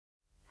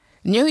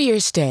New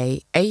Year's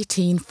Day,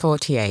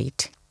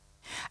 1848.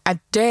 A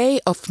day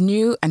of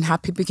new and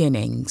happy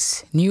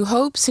beginnings, new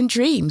hopes and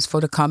dreams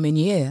for the coming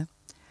year.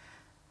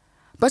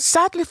 But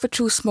sadly for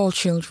two small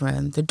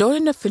children, the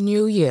dawning of the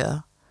new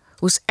year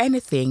was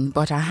anything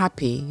but a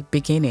happy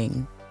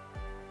beginning.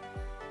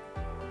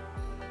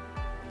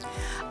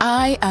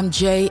 I am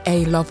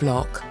J.A.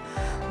 Lovelock.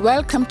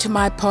 Welcome to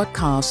my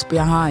podcast,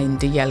 Behind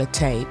the Yellow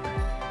Tape.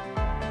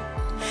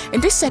 In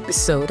this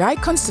episode, I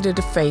consider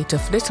the fate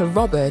of little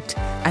Robert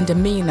and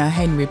Amina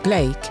Henry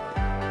Blake,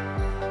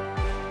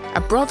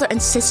 a brother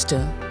and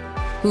sister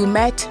who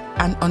met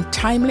an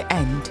untimely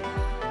end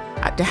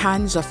at the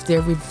hands of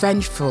their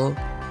revengeful,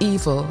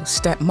 evil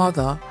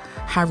stepmother,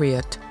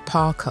 Harriet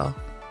Parker.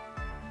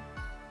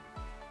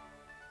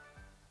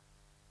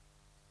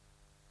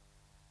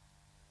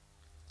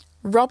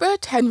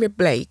 Robert Henry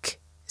Blake,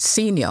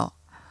 Sr.,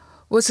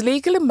 was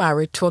legally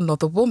married to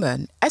another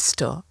woman,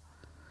 Esther,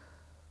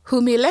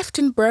 whom he left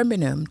in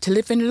Birmingham to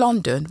live in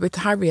London with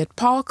Harriet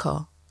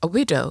Parker, a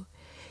widow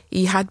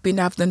he had been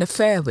having an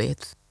affair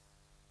with.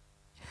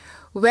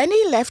 When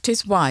he left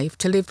his wife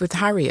to live with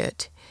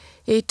Harriet,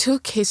 he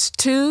took his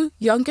two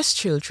youngest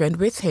children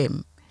with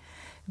him,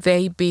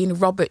 they being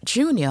Robert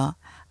Jr.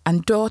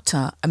 and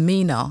daughter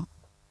Amina.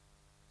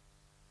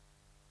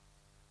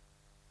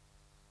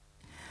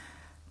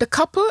 The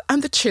couple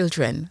and the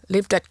children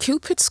lived at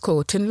Cupid's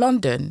Court in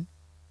London.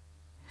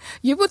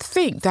 You would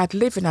think that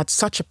living at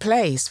such a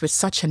place with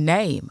such a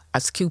name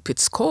as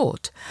Cupid's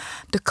Court,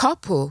 the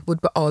couple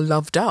would be all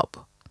loved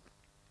up.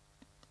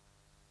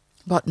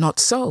 But not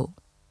so.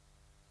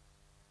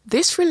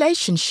 This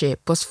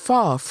relationship was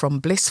far from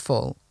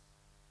blissful.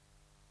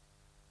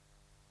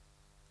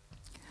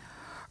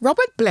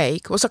 Robert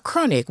Blake was a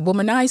chronic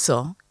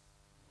womanizer.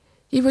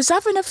 He was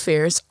having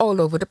affairs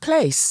all over the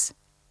place.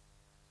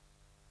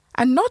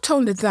 And not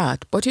only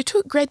that, but he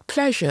took great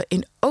pleasure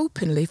in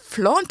openly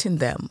flaunting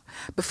them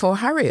before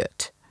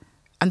Harriet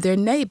and their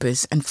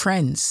neighbours and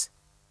friends.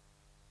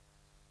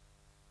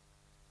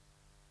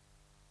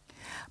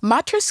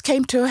 Matters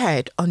came to a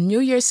head on New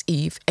Year's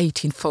Eve,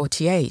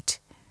 1848.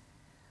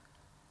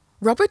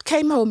 Robert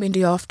came home in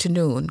the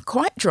afternoon,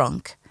 quite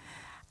drunk,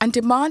 and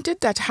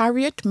demanded that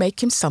Harriet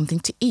make him something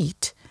to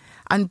eat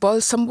and boil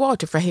some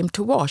water for him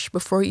to wash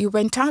before he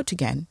went out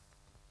again.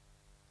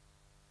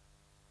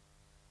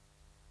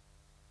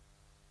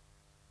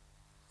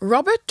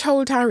 Robert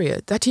told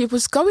Harriet that he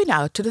was going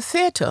out to the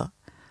theatre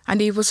and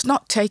he was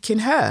not taking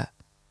her.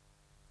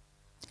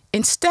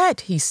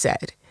 Instead, he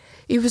said,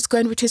 he was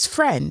going with his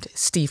friend,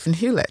 Stephen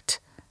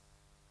Hewlett.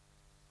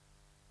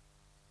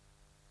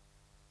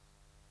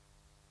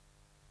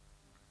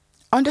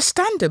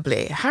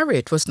 Understandably,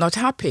 Harriet was not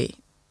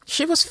happy.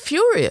 She was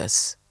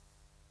furious.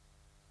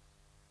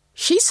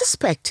 She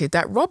suspected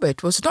that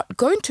Robert was not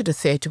going to the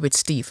theatre with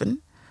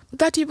Stephen, but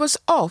that he was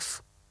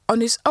off on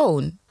his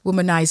own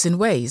womanizing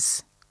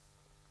ways.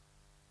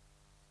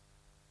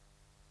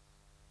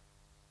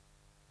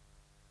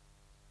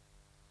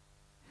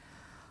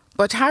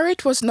 But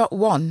Harriet was not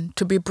one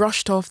to be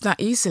brushed off that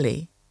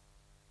easily.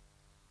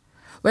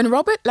 When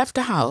Robert left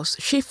the house,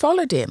 she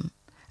followed him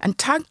and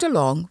tagged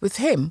along with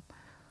him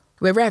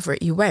wherever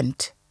he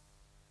went.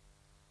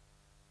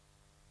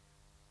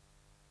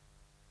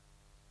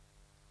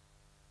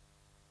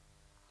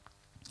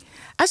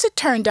 As it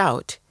turned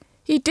out,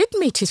 he did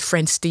meet his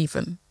friend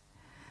Stephen,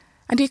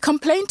 and he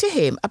complained to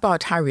him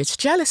about Harriet's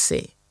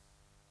jealousy.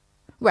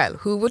 Well,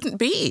 who wouldn't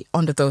be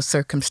under those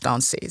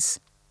circumstances?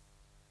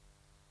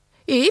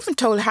 He even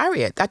told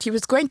Harriet that he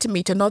was going to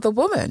meet another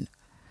woman,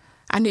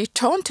 and he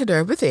taunted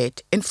her with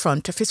it in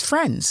front of his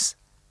friends.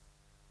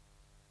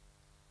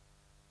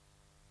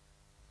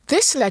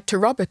 This led to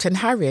Robert and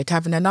Harriet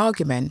having an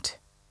argument,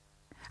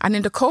 and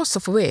in the course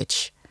of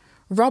which,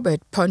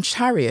 Robert punched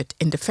Harriet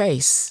in the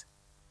face.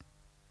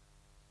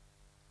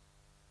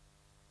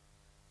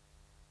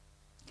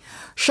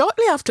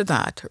 Shortly after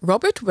that,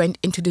 Robert went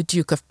into the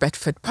Duke of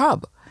Bedford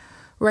pub,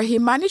 where he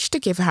managed to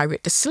give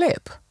Harriet the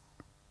slip.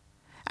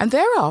 And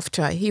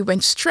thereafter he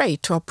went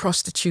straight to a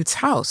prostitute's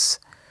house,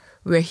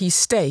 where he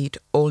stayed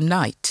all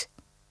night.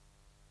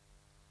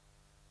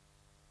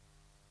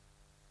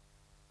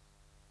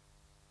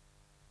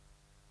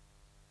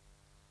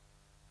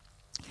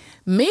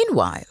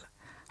 Meanwhile,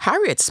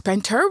 Harriet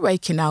spent her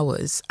waking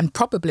hours and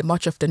probably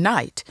much of the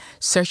night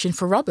searching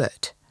for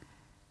Robert,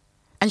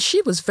 and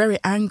she was very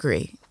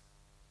angry.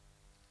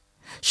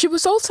 She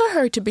was also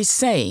heard to be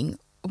saying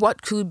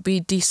what could be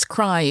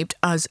described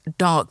as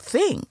dark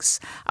things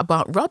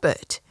about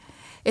Robert,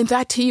 in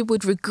that he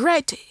would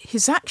regret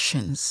his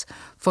actions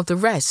for the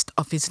rest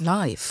of his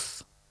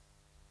life.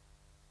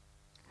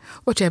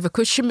 Whatever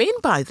could she mean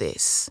by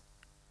this?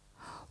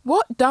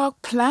 What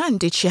dark plan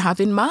did she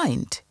have in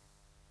mind?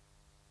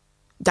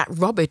 That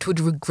Robert would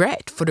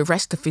regret for the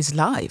rest of his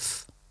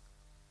life?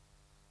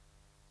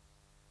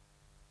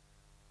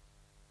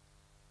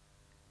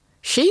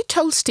 She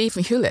told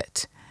Stephen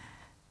Hewlett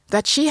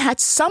that she had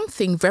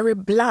something very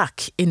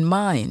black in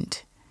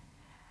mind,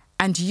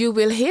 and you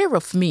will hear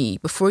of me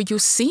before you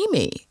see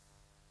me.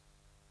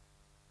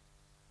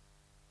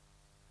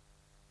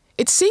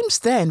 It seems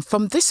then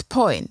from this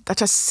point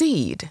that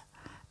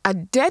a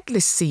deadly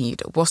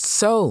seed, was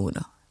sown.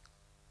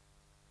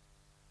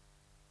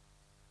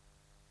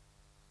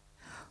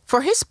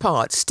 For his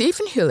part,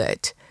 Stephen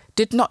Hillett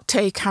did not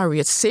take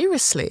Harriet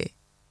seriously.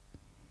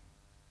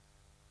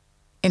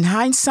 In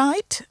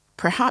hindsight,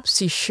 perhaps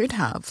he should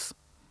have.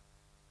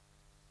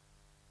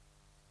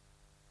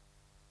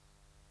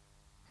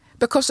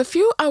 Because a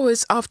few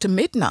hours after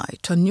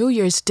midnight on New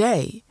Year's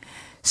Day,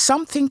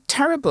 something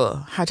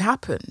terrible had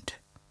happened.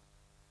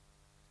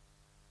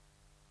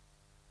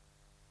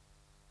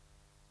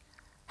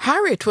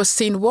 Harriet was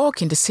seen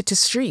walking the city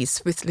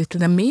streets with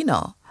little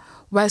Amina,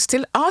 while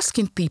still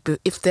asking people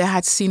if they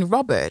had seen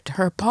Robert,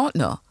 her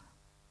partner.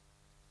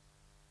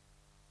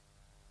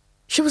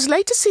 She was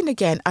later seen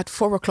again at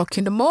 4 o'clock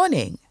in the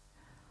morning,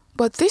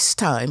 but this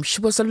time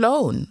she was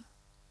alone.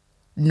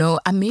 No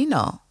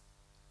Amina.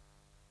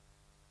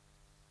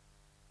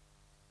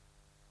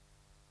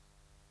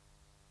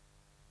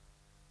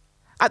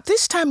 At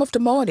this time of the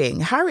morning,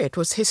 Harriet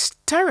was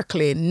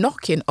hysterically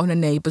knocking on a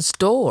neighbour's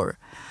door,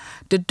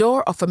 the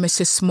door of a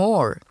Mrs.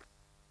 Moore.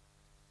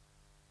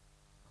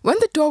 When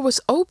the door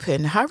was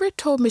open, Harriet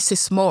told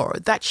Mrs. Moore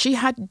that she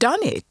had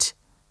done it.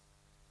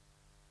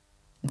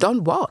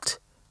 Done what?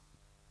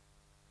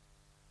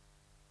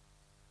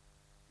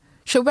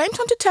 She went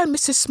on to tell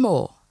Mrs.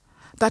 Moore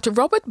that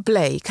Robert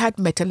Blake had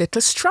met a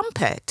little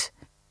strumpet,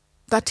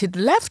 that he'd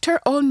left her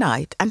all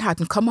night and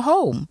hadn't come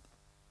home.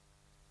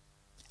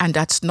 And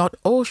that's not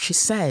all she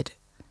said.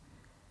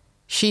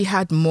 She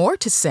had more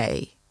to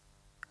say.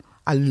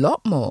 A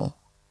lot more.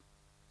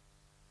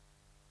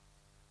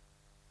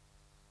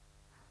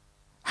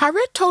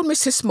 Harriet told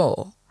Mrs.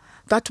 Moore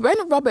that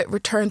when Robert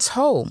returns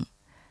home,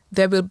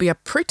 there will be a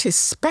pretty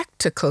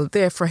spectacle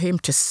there for him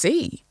to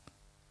see.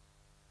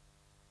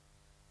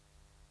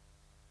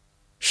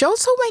 She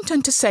also went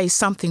on to say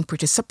something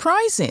pretty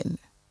surprising.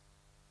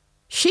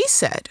 She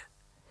said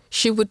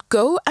she would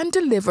go and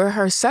deliver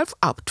herself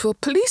up to a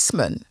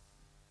policeman.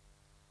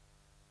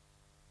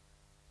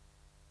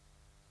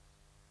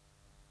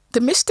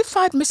 The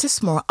mystified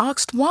Mrs. Moore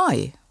asked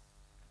why.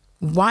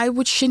 Why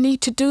would she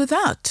need to do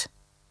that?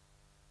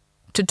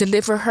 To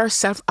deliver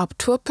herself up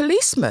to a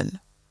policeman?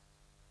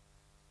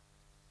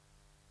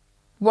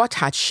 What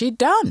had she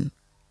done?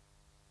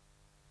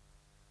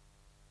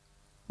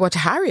 What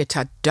Harriet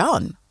had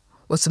done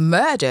was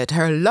murdered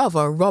her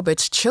lover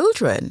Robert's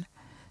children,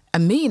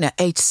 Amina,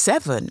 age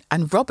 7,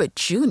 and Robert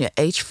Jr.,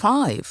 age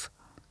 5.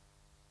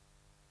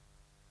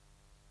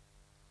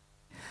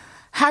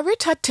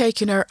 Harriet had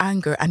taken her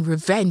anger and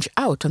revenge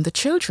out on the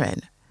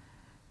children,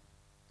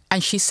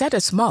 and she said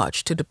as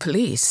much to the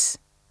police.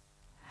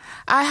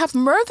 "I have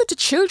murdered the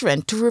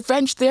children to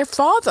revenge their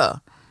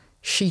father,"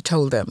 she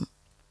told them.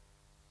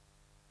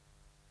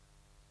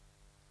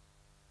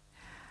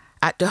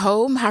 At the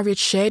home Harriet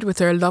shared with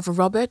her lover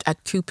Robert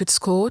at Cupid's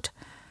Court,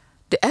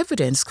 the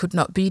evidence could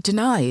not be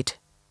denied.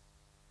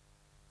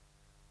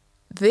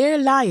 There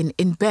lying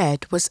in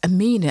bed was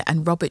Amina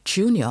and Robert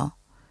Jr.,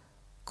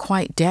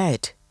 quite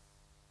dead.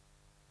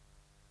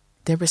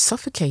 They were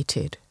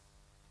suffocated.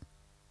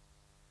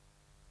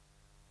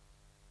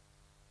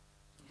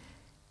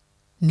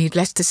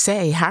 Needless to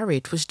say,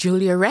 Harriet was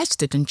duly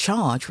arrested and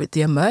charged with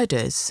their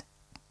murders.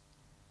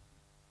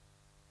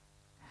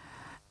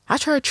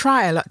 At her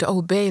trial at the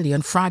Old Bailey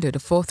on Friday the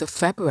 4th of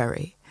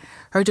February,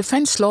 her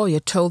defence lawyer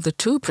told the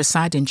two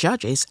presiding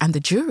judges and the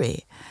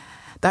jury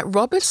that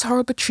Robert's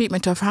horrible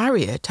treatment of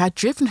Harriet had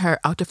driven her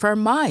out of her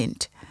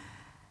mind,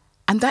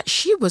 and that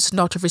she was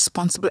not a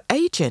responsible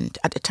agent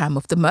at the time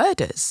of the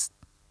murders.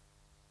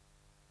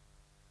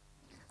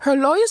 Her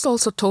lawyers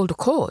also told the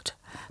court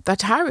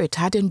that Harriet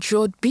had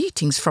endured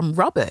beatings from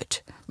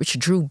Robert, which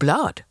drew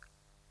blood.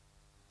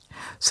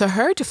 So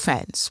her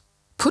defence,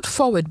 put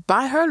forward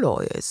by her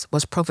lawyers,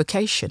 was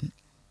provocation.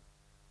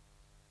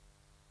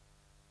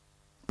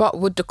 But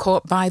would the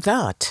court buy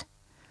that?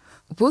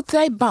 Would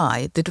they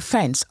buy the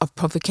defence of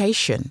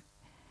provocation,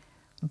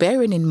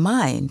 bearing in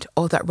mind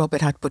all that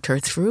Robert had put her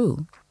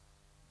through?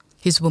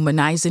 His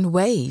womanizing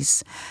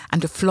ways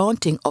and the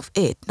flaunting of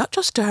it, not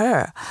just to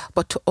her,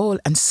 but to all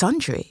and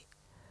sundry.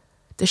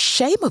 The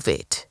shame of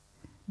it,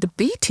 the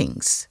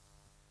beatings.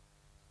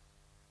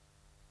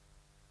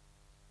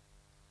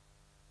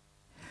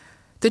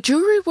 The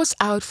jury was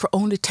out for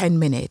only 10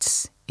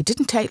 minutes. It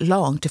didn't take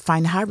long to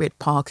find Harriet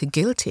Parker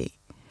guilty.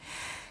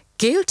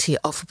 Guilty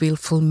of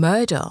willful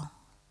murder.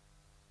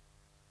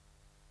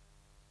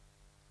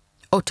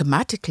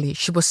 Automatically,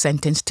 she was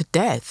sentenced to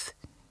death.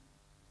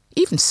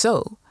 Even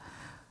so,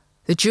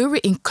 the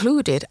jury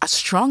included a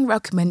strong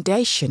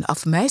recommendation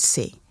of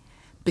mercy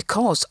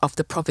because of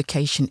the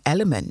provocation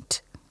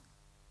element.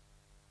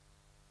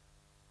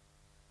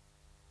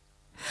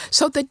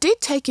 So they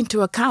did take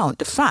into account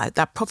the fact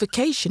that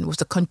provocation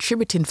was a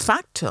contributing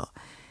factor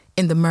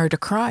in the murder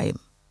crime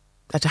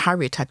that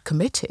Harriet had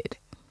committed.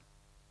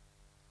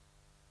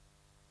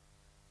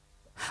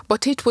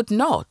 But it would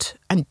not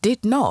and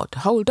did not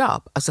hold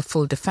up as a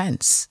full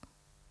defence.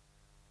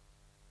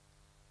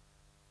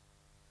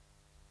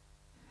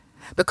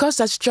 Because,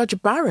 as Judge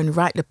Barron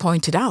rightly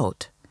pointed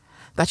out,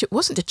 that it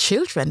wasn't the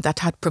children that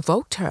had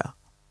provoked her.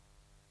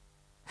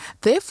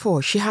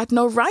 Therefore, she had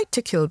no right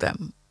to kill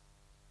them.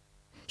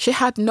 She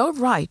had no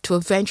right to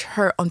avenge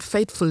her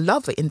unfaithful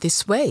lover in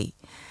this way,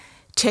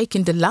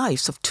 taking the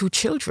lives of 2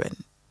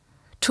 children,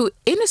 2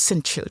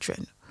 innocent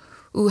children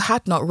who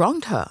had not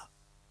wronged her.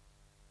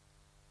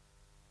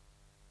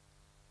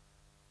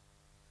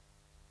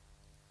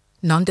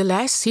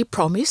 Nonetheless, he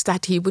promised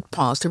that he would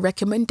pass the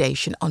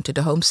recommendation on to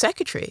the Home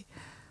Secretary,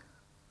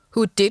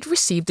 who did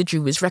receive the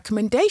jury's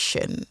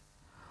recommendation,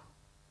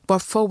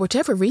 but for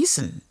whatever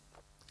reason,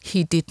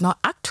 he did not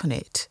act on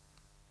it.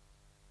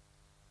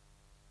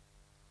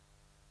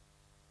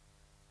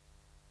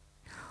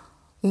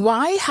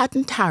 Why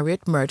hadn't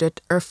Harriet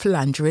murdered her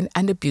philandering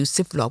and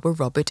abusive lover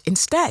Robert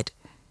instead?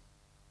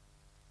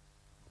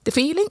 The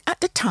feeling at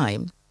the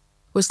time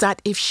was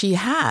that if she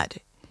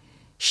had,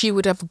 she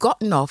would have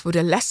gotten off with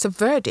a lesser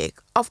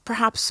verdict of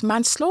perhaps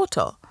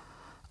manslaughter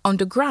on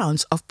the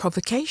grounds of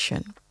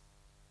provocation.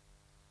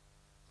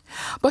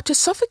 But to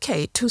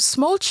suffocate 2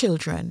 small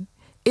children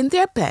in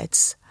their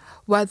beds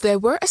while they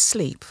were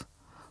asleep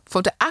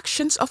for the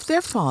actions of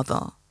their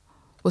father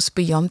was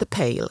beyond the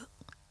pale.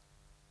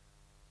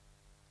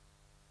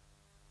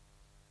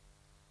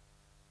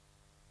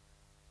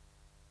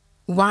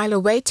 While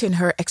awaiting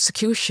her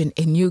execution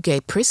in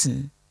Newgate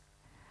Prison,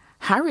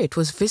 Harriet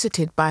was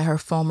visited by her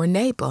former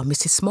neighbour,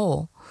 Mrs.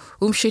 Small,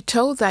 whom she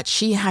told that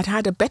she had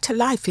had a better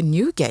life in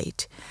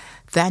Newgate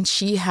than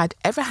she had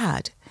ever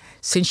had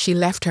since she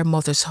left her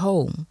mother's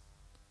home.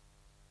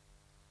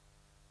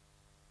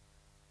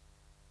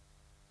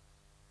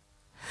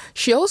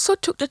 She also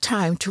took the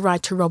time to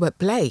write to Robert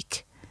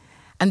Blake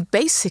and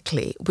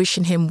basically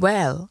wishing him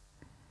well,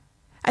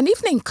 and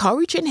even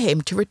encouraging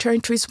him to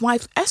return to his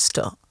wife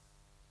Esther.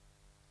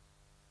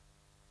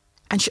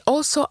 And she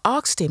also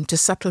asked him to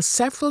settle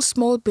several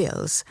small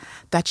bills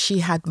that she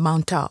had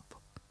mounted up.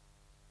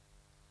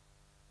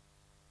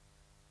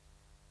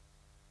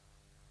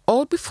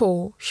 All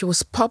before she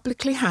was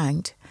publicly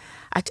hanged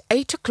at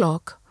 8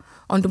 o'clock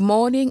on the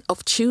morning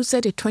of Tuesday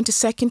the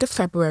 22nd of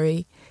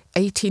February,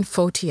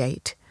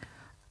 1848,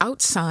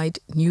 outside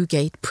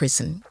Newgate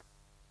Prison.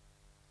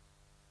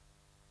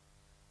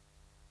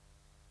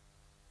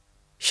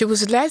 She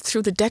was led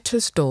through the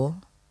debtor's door.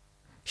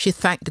 She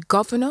thanked the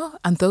governor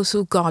and those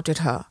who guarded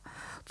her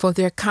for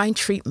their kind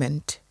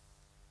treatment.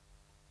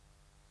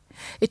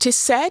 It is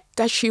said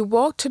that she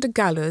walked to the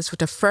gallows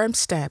with a firm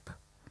step,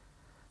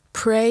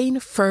 praying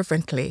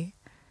fervently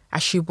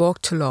as she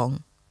walked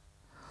along,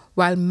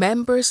 while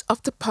members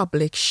of the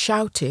public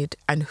shouted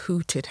and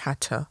hooted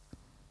at her.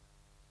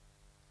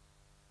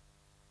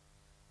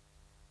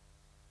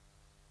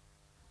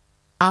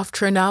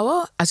 After an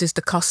hour, as is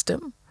the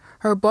custom,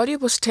 her body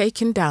was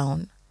taken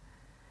down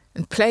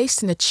and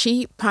placed in a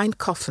cheap pine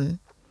coffin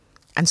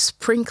and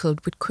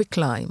sprinkled with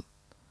quicklime,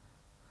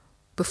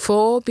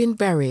 before being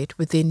buried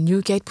within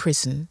Newgate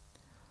Prison,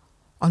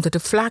 under the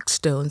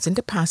flagstones in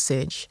the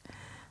passage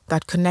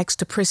that connects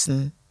the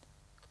prison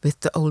with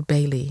the Old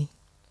Bailey.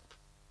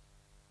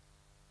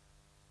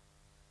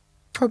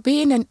 For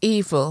being an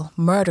evil,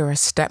 murderous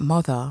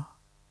stepmother,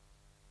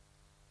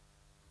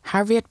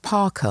 Harriet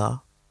Parker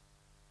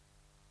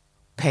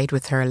paid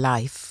with her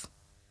life.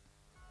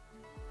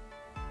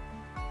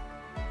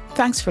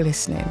 Thanks for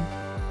listening.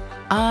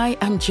 I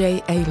am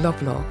J.A.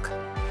 Lovelock.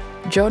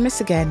 Join us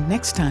again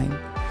next time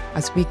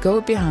as we go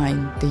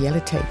behind the yellow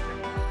tape.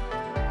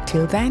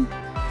 Till then,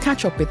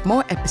 catch up with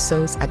more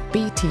episodes at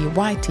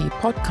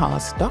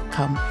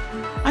btytpodcast.com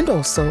and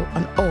also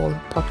on all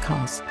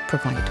podcast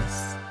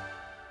providers.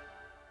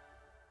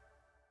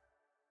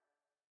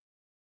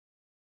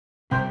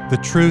 The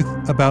truth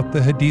about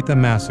the Haditha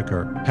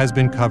massacre has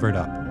been covered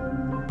up,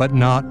 but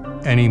not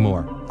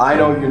anymore. I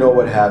know you know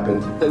what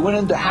happened. They went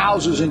into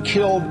houses and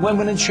killed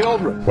women and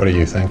children. What are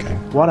you thinking?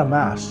 What a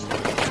mess.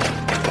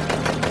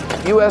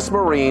 U.S.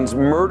 Marines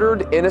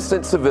murdered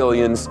innocent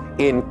civilians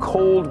in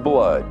cold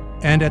blood.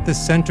 And at the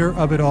center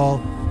of it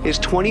all is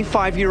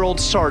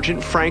 25-year-old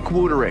Sergeant Frank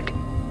Wuterick.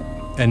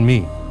 And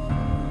me.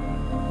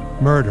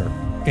 Murder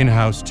in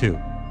House 2.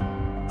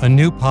 A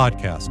new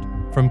podcast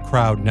from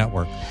Crowd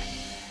Network.